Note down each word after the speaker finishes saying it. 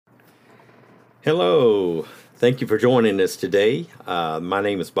Hello. Thank you for joining us today. My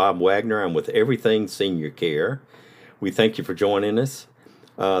name is Bob Wagner. I'm with Everything Senior Care. We thank you for joining us.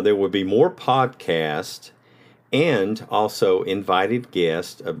 There will be more podcasts and also invited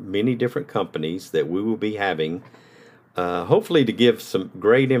guests of many different companies that we will be having, hopefully to give some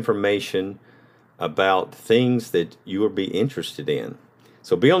great information about things that you will be interested in.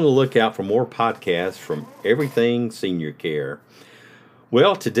 So be on the lookout for more podcasts from Everything Senior Care.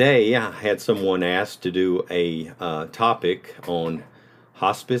 Well, today I had someone ask to do a topic on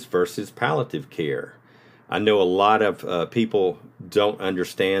hospice versus palliative care. I know a lot of people don't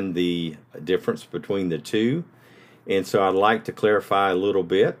understand the difference between the two, and so I'd like to clarify a little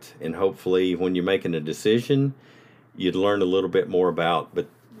bit, and hopefully when you're making a decision, you'd learn a little bit more about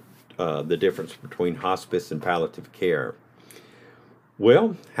the difference between hospice and palliative care.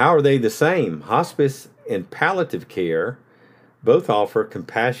 Well, how are they the same? Hospice and palliative care both offer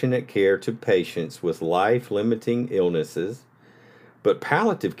compassionate care to patients with life-limiting illnesses, but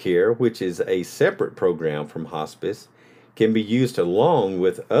palliative care, which is a separate program from hospice, can be used along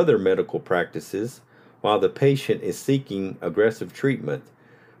with other medical practices while the patient is seeking aggressive treatment.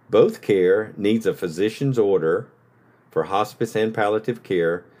 Both care needs a physician's order for hospice and palliative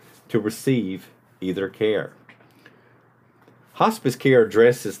care to receive either care. Hospice care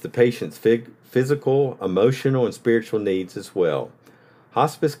addresses the patient's physical, emotional, and spiritual needs as well.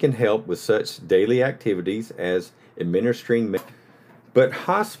 Hospice can help with such daily activities as administering, but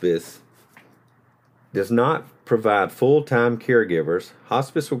hospice does not provide full-time caregivers.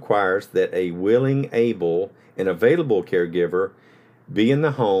 Hospice requires that a willing, able, and available caregiver be in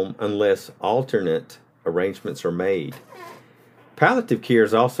the home unless alternate arrangements are made. Palliative care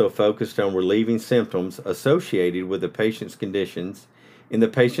is also focused on relieving symptoms associated with the patient's conditions in the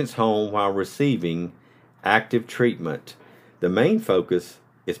patient's home while receiving active treatment. The main focus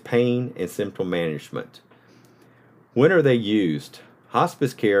is pain and symptom management. When are they used?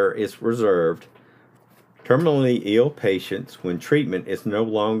 Hospice care is reserved for terminally ill patients when treatment is no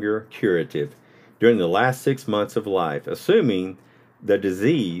longer curative during the last 6 months of life, assuming the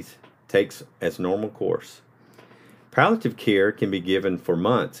disease takes its normal course. Palliative care can be given for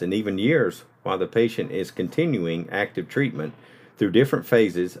months and even years while the patient is continuing active treatment through different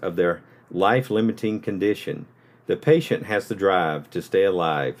phases of their life-limiting condition. The patient has the drive to stay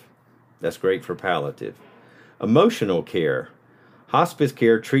alive. That's great for palliative. Emotional care. Hospice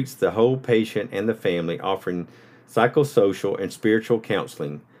care treats the whole patient and the family, offering psychosocial and spiritual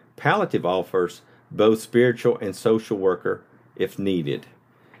counseling. Palliative offers both spiritual and social worker if needed.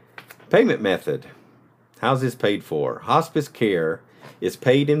 Payment method. How's this paid for? Hospice care is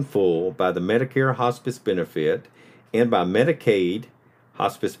paid in full by the Medicare Hospice Benefit and by Medicaid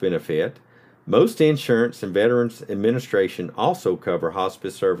Hospice Benefit. Most insurance and Veterans Administration also cover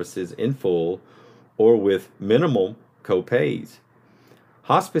hospice services in full or with minimal co-pays.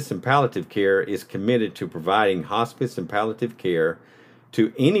 Hospice and palliative care is committed to providing hospice and palliative care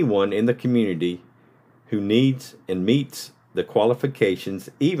to anyone in the community who needs and meets the qualifications,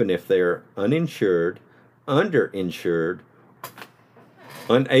 even if they are uninsured, underinsured,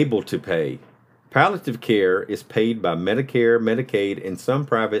 unable to pay. Palliative care is paid by Medicare, Medicaid, and some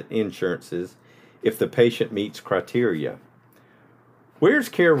private insurances if the patient meets criteria. Where is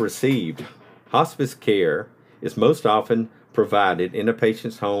care received? Hospice care is most often provided in a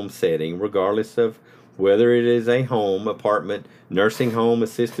patient's home setting, regardless of whether it is a home, apartment, nursing home,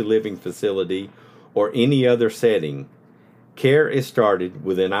 assisted living facility, or any other setting. Care is started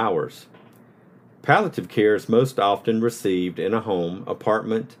within hours. Palliative care is most often received in a home,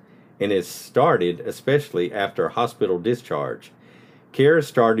 apartment, and is started especially after a hospital discharge. Care is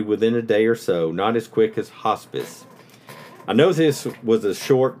started within a day or so, not as quick as hospice. I know this was a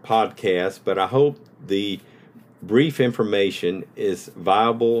short podcast, but I hope the brief information is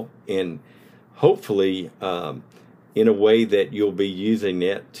viable and hopefully in a way that you'll be using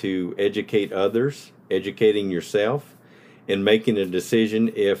it to educate others, educating yourself, and making a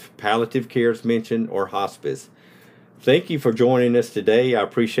decision if palliative care is mentioned or hospice. Thank you for joining us today. I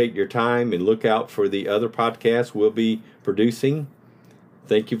appreciate your time and look out for the other podcasts we'll be producing.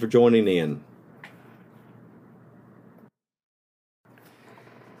 Thank you for joining in.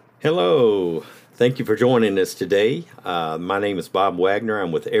 Hello. Thank you for joining us today. My name is Bob Wagner.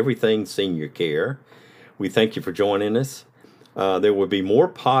 I'm with Everything Senior Care. We thank you for joining us. There will be more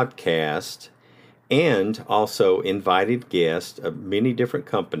podcasts and also invited guests of many different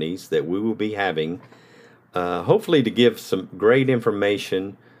companies that we will be having, hopefully to give some great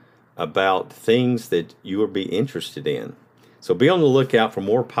information about things that you will be interested in. So be on the lookout for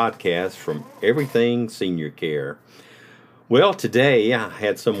more podcasts from Everything Senior Care. Well, today I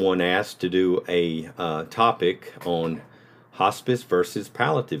had someone ask to do a topic on hospice versus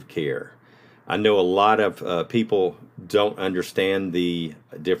palliative care. I know a lot of people don't understand the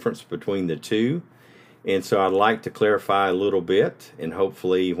difference between the two, and so I'd like to clarify a little bit, and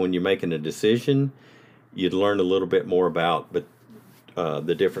hopefully when you're making a decision, you'd learn a little bit more about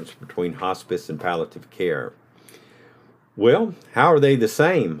the difference between hospice and palliative care. Well, how are they the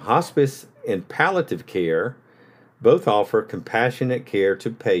same? Hospice and palliative care both offer compassionate care to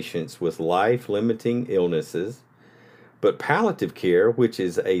patients with life-limiting illnesses, but palliative care, which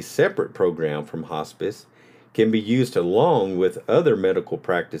is a separate program from hospice, can be used along with other medical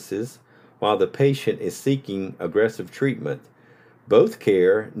practices while the patient is seeking aggressive treatment. Both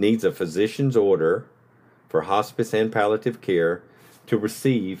care needs a physician's order for hospice and palliative care to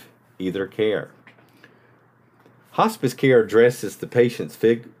receive either care. Hospice care addresses the patient's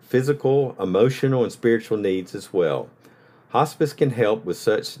physical, emotional, and spiritual needs as well. Hospice can help with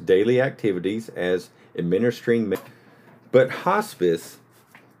such daily activities as administering, but hospice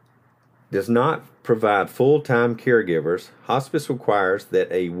does not provide full-time caregivers. Hospice requires that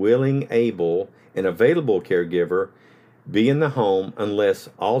a willing, able, and available caregiver be in the home unless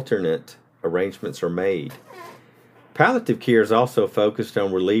alternate arrangements are made. Palliative care is also focused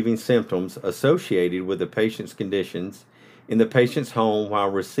on relieving symptoms associated with the patient's conditions in the patient's home while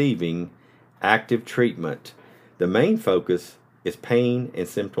receiving active treatment. The main focus is pain and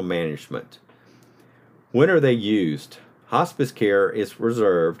symptom management. When are they used? Hospice care is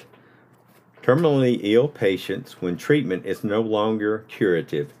reserved for terminally ill patients when treatment is no longer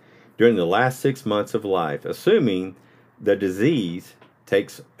curative during the last 6 months of life, assuming the disease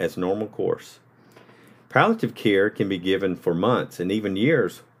takes its normal course. Palliative care can be given for months and even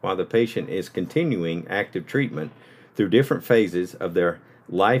years while the patient is continuing active treatment through different phases of their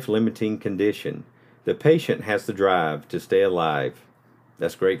life-limiting condition. The patient has the drive to stay alive.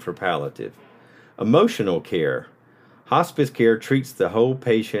 That's great for palliative. Emotional care. Hospice care treats the whole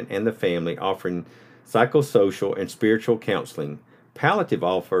patient and the family, offering psychosocial and spiritual counseling. Palliative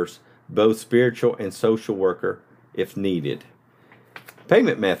offers both spiritual and social worker if needed.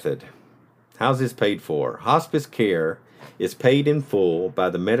 Payment method. How's this paid for? Hospice care is paid in full by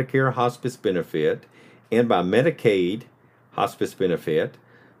the Medicare hospice benefit and by Medicaid hospice benefit.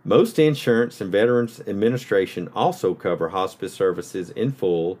 Most insurance and Veterans Administration also cover hospice services in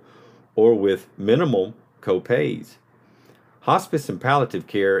full or with minimal co-pays. Hospice and palliative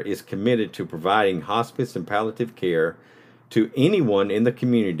care is committed to providing hospice and palliative care to anyone in the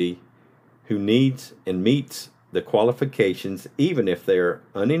community who needs and meets the qualifications, even if they are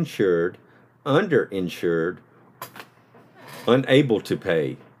uninsured, underinsured, unable to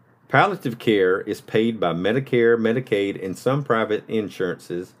pay. Palliative care is paid by Medicare, Medicaid, and some private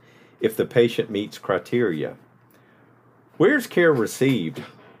insurances if the patient meets criteria. Where is care received?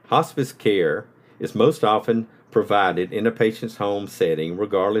 Hospice care is most often provided in a patient's home setting,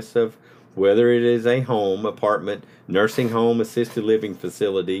 regardless of whether it is a home, apartment, nursing home, assisted living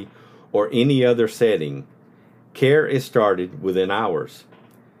facility, or any other setting. Care is started within hours.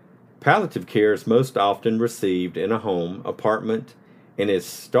 Palliative care is most often received in a home, apartment, and is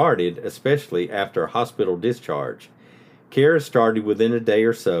started especially after a hospital discharge. Care is started within a day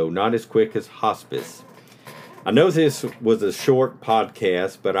or so, not as quick as hospice. I know this was a short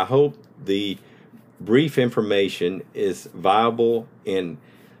podcast, but I hope the brief information is viable and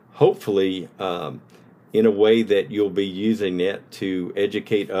hopefully in a way that you'll be using it to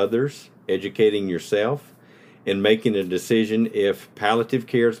educate others, educating yourself, and making a decision if palliative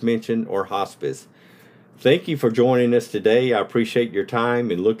care is mentioned or hospice. Thank you for joining us today. I appreciate your time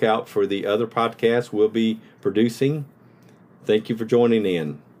and look out for the other podcasts we'll be producing. Thank you for joining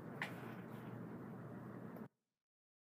in.